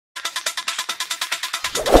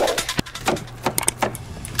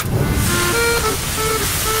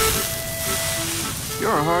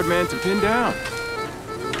a hard man to pin down.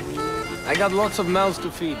 I got lots of mouths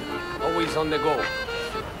to feed. Always on the go.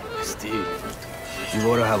 Steve, you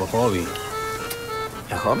ought to have a hobby.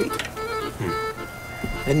 A hobby?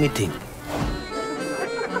 Let me think.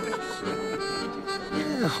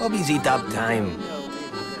 Hobbies eat up time.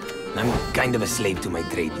 I'm kind of a slave to my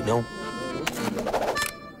trade, you know?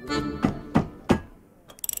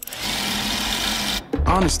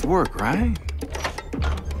 Honest work, right?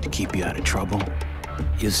 Keep you out of trouble.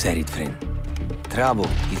 You said it, friend. Trouble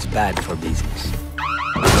is bad for business.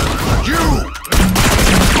 You!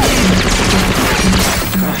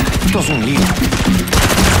 Doesn't leave.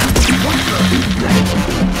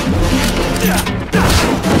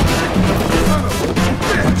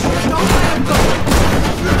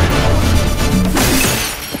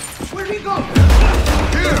 Where'd he go?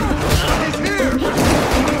 Here! He's here!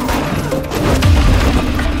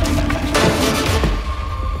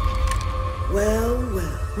 Well,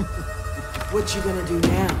 well. What you gonna do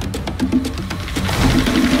now?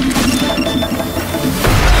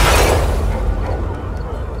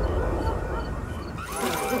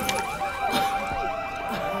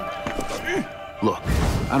 Look,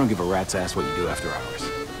 I don't give a rat's ass what you do after hours.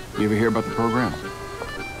 You ever hear about the program?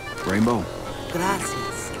 Rainbow?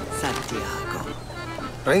 Gracias, Santiago.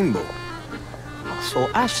 Rainbow. So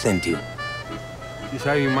Ash sent you.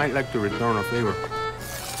 Decided you might like to return a favor.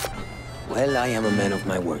 Well, I am a man of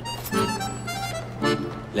my word.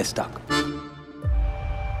 Let's talk.